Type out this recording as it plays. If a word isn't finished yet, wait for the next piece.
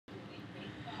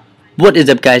What is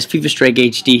up, guys? FIFA Strike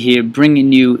HD here,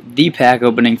 bringing you the pack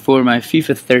opening for my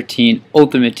FIFA 13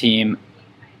 Ultimate Team,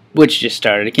 which just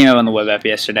started. It came out on the web app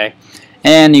yesterday,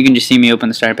 and you can just see me open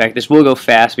the starter pack. This will go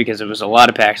fast because it was a lot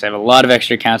of packs. I have a lot of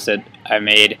extra accounts that I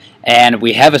made, and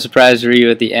we have a surprise for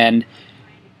you at the end.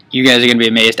 You guys are going to be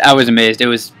amazed. I was amazed. It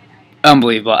was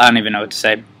unbelievable. I don't even know what to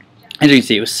say. As you can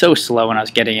see, it was so slow when I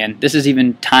was getting in. This is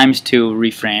even ×2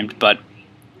 reframed, but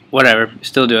whatever,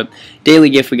 still do it. Daily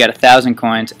gift, we got 1,000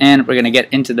 coins, and we're going to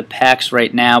get into the packs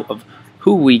right now of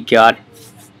who we got.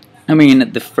 I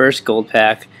mean, the first gold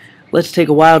pack. Let's take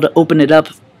a while to open it up.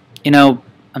 You know,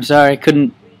 I'm sorry, I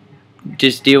couldn't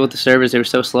just deal with the servers. They were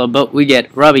so slow, but we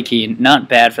get Robbie Keane, not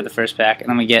bad for the first pack, and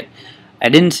then we get, I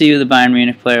didn't see who the Bayern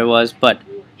Munich player was, but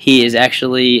he is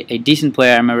actually a decent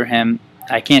player. I remember him.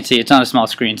 I can't see, it's on a small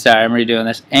screen, sorry, I'm redoing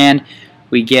this. And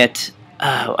we get,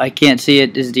 I can't see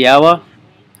it, is Diawa.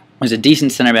 Was a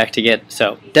decent center back to get,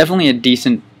 so definitely a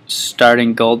decent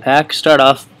starting gold pack. Start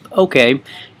off okay, you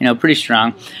know, pretty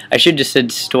strong. I should just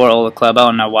said store all the club. I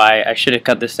don't know why. I should have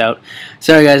cut this out.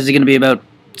 Sorry guys, it's going to be about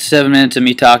 7 minutes of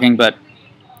me talking, but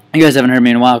you guys haven't heard me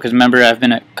in a while because remember I've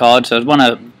been at college, so I want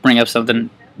to bring up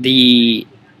something. The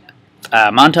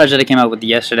montage that I came out with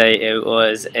yesterday, it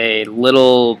was a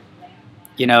little,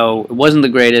 you know, it wasn't the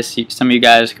greatest. Some of you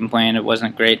guys complained it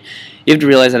wasn't great. You have to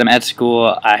realize that I'm at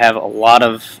school. I have a lot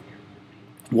of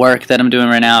work that I'm doing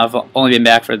right now. I've only been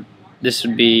back for,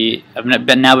 I've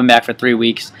now been back for 3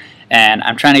 weeks, and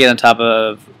I'm trying to get on top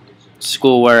of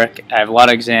schoolwork. I have a lot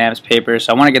of exams, papers,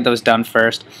 so I want to get those done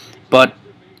first. But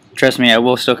trust me, I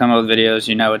will still come out with videos.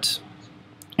 You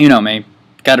know me.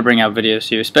 Got to bring out videos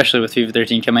to you, especially with FIFA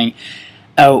 13 coming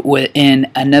out within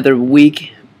another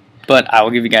week. But I will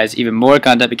give you guys even more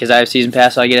content because I have Season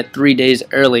Pass, so I get it 3 days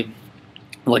early.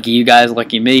 Lucky you guys,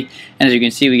 lucky me. And as you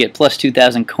can see, we get plus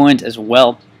 2,000 coins as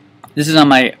well. This is on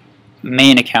my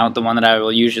main account, the one that I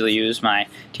will usually use, my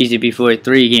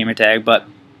TCP43 gamer tag. But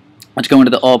let's go into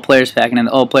the All Players pack. And in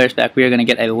the All Players pack, we are going to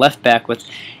get a left back with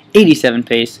 87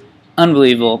 pace.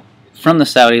 Unbelievable. From the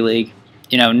Saudi League.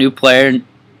 You know, new player,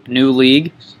 new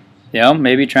league. You know,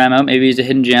 maybe try him out. Maybe he's a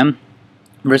hidden gem.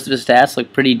 The rest of his stats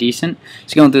look pretty decent.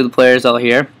 Just going through the players all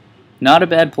here. Not a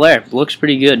bad player. Looks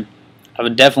pretty good. I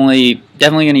would definitely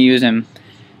going to use him.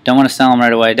 Don't want to sell him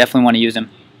right away. Definitely want to use him.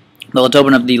 But let's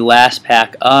open up the last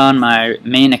pack on my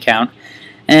main account.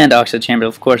 And Oxford Chamber,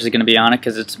 of course, is going to be on it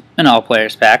because it's an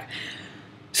all-players pack.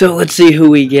 So let's see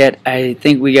who we get. I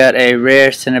think we got a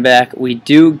rare center back. We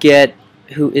do get,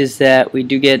 who is that? We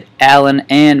do get Allen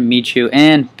and Michu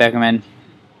and Beckerman.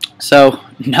 So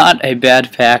not a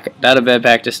bad pack. Not a bad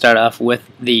pack to start off with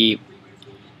the,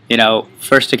 you know,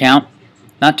 first account.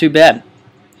 Not too bad.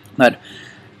 But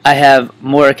I have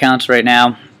more accounts right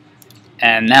now,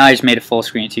 and now I just made a full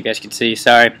screen so you guys can see.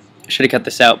 Sorry, I should have cut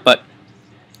this out, but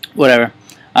whatever.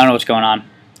 I don't know what's going on.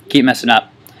 Keep messing up.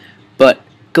 But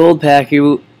gold pack,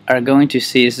 you are going to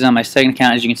see, this is on my second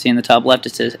account. As you can see in the top left,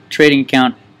 it says trading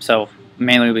account, so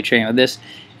mainly we'll be trading with this.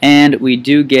 And we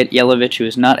do get Yelovich, who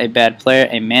is not a bad player,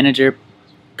 a manager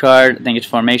card. I think it's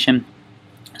formation.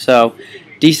 So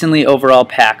decently overall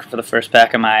pack for the first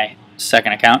pack of my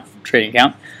second account, trading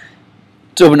account.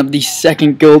 Let's open up the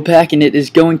second gold pack, and it is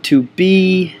going to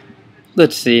be,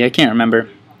 let's see, I can't remember.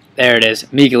 There it is,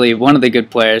 Mikali, one of the good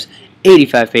players.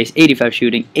 85 pace, 85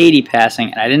 shooting, 80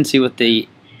 passing, and I didn't see what the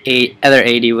other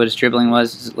 80, what his dribbling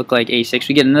was. Does it look like 86?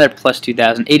 We get another plus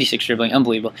 2,000, 86 dribbling,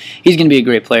 unbelievable. He's going to be a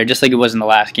great player, just like it was in the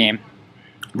last game.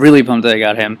 Really pumped that I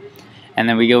got him. And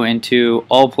then we go into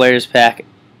all players pack.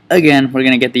 Again, we're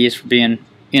going to get these for being,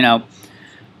 you know,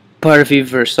 part of FIFA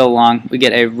for so long. We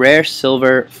get a rare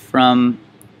silver from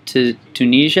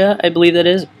Tunisia, I believe that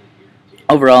is.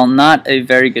 Overall, not a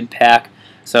very good pack,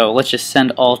 so let's just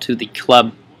send all to the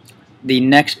club. The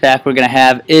next pack we're going to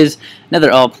have is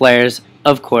another all players,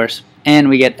 of course, and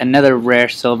we get another rare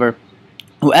silver,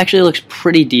 who actually looks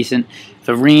pretty decent.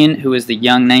 Varane, who is the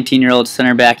young 19-year-old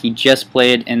center back. He just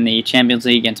played in the Champions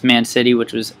League against Man City,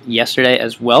 which was yesterday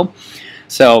as well.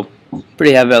 So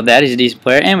pretty happy about that. He's a decent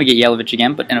player, and we get Yelovich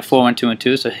again, but in a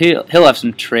 4-1-2-2, so he'll have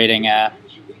some trading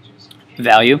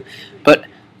value. But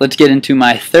let's get into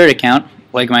my third account,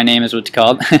 like my name is what's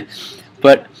called.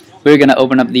 But we're going to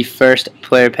open up the first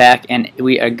player pack, and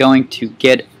we are going to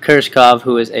get Kurskov,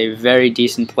 who is a very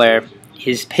decent player.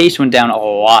 His pace went down a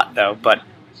lot, though, but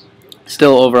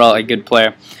still overall a good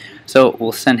player. So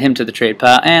we'll send him to the trade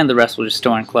pile, and the rest will just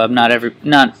store in club.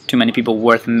 Not too many people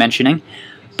worth mentioning.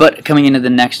 But coming into the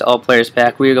next all-players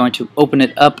pack, we are going to open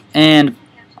it up, and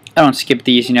I don't skip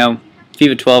these, you know.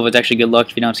 FIFA 12 is actually good luck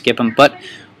if you don't skip them. But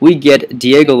we get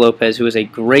Diego Lopez, who is a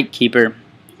great keeper,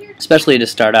 especially to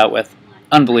start out with.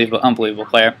 Unbelievable, unbelievable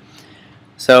player.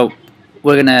 So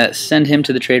we're going to send him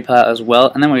to the trade pile as well,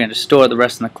 and then we're going to store the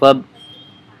rest in the club.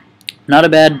 Not a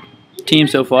bad team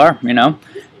so far, you know.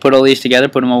 Put all these together,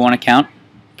 put them on one account.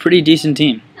 Pretty decent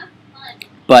team.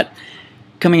 But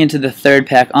coming into the third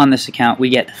pack on this account, we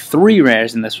get 3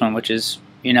 rares in this one, which is,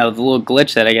 you know, the little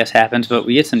glitch that I guess happens, but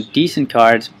we get some decent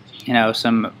cards, you know,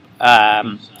 some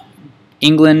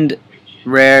England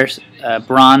rares,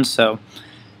 bronze, so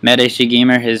Mad HD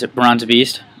Gamer, his bronze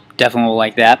beast, definitely will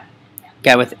like that.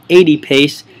 Guy with 80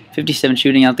 pace, 57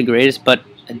 shooting, out the greatest, but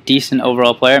a decent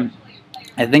overall player.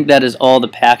 I think that is all the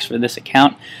packs for this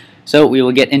account. So we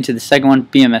will get into the second one,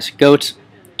 BMS Goats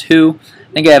 2.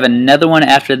 I think I have another one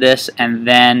after this, and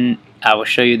then I will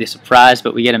show you the surprise,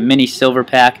 but we get a mini silver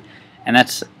pack,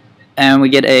 and we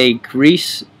get a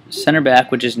Greece center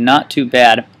back, which is not too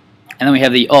bad. And then we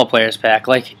have the all players pack,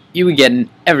 like you would get in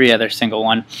every other single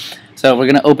one. So we're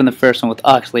going to open the first one with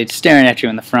Oxlade staring at you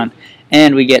in the front,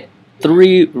 and we get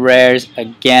 3 rares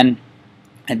again,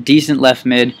 a decent left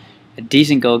mid, a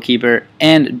decent goalkeeper,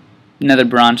 and another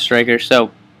bronze striker,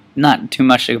 so not too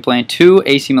much to complain. 2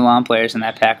 AC Milan players in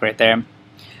that pack right there.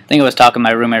 I think I was talking to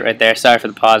my roommate right there, sorry for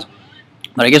the pause.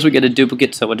 But I guess we get a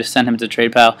duplicate, so we'll just send him to the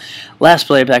trade pile. Last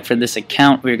player pack for this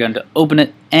account, we're going to open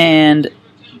it, and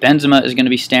Benzema is going to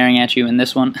be staring at you in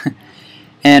this one.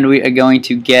 And we are going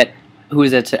to get, who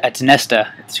is that? It's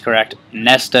Nesta, that's correct.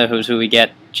 Nesta, who's who we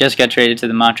get. Just got traded to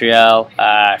the Montreal.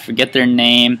 I forget their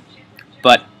name,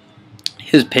 but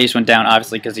his pace went down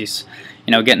obviously because he's,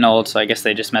 you know, getting old. So I guess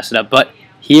they just messed it up. But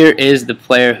here is the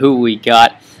player who we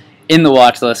got in the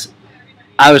watch list.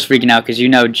 I was freaking out because, you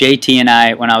know, JT and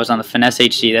I, when I was on the Finesse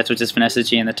HD, that's what's his Finesse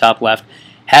HD in the top left,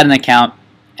 had an account,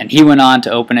 and he went on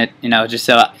to open it, you know, just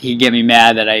so he'd get me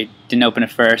mad that I didn't open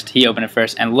it first. He opened it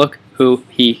first, and look who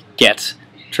he gets.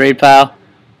 Trade pile?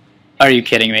 Are you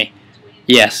kidding me?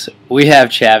 Yes, we have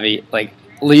Xavi. Like,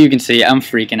 you can see, I'm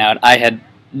freaking out. I had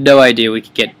no idea we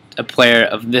could get a player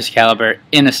of this caliber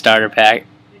in a starter pack.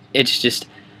 It's just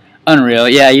unreal.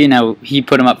 Yeah, you know, he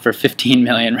put him up for 15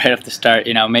 million right off the start.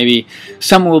 You know, maybe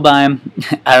someone will buy him.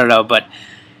 I don't know, but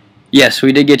yes,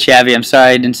 we did get Xavi. I'm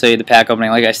sorry I didn't show you the pack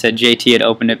opening. Like I said, JT had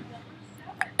opened it,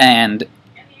 and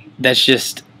that's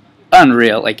just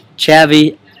unreal. Like,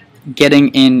 Xavi getting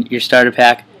in your starter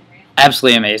pack,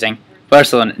 absolutely amazing.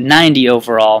 Barcelona, 90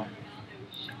 overall.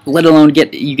 Let alone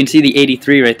get, you can see the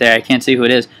 83 right there. I can't see who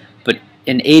it is, but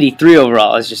an 83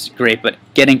 overall is just great. But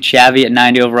getting Xavi at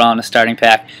 90 overall in a starting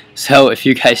pack. So if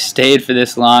you guys stayed for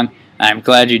this long, I'm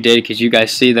glad you did, because you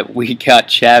guys see that we got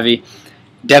Xavi.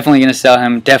 Definitely going to sell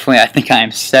him. Definitely, I think I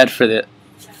am set for the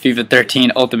FIFA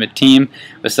 13 Ultimate Team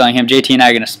with selling him. JT and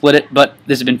I are going to split it. But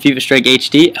this has been FIFA Strike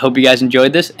HD. I hope you guys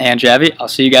enjoyed this. And Xavi, I'll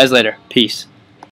see you guys later. Peace.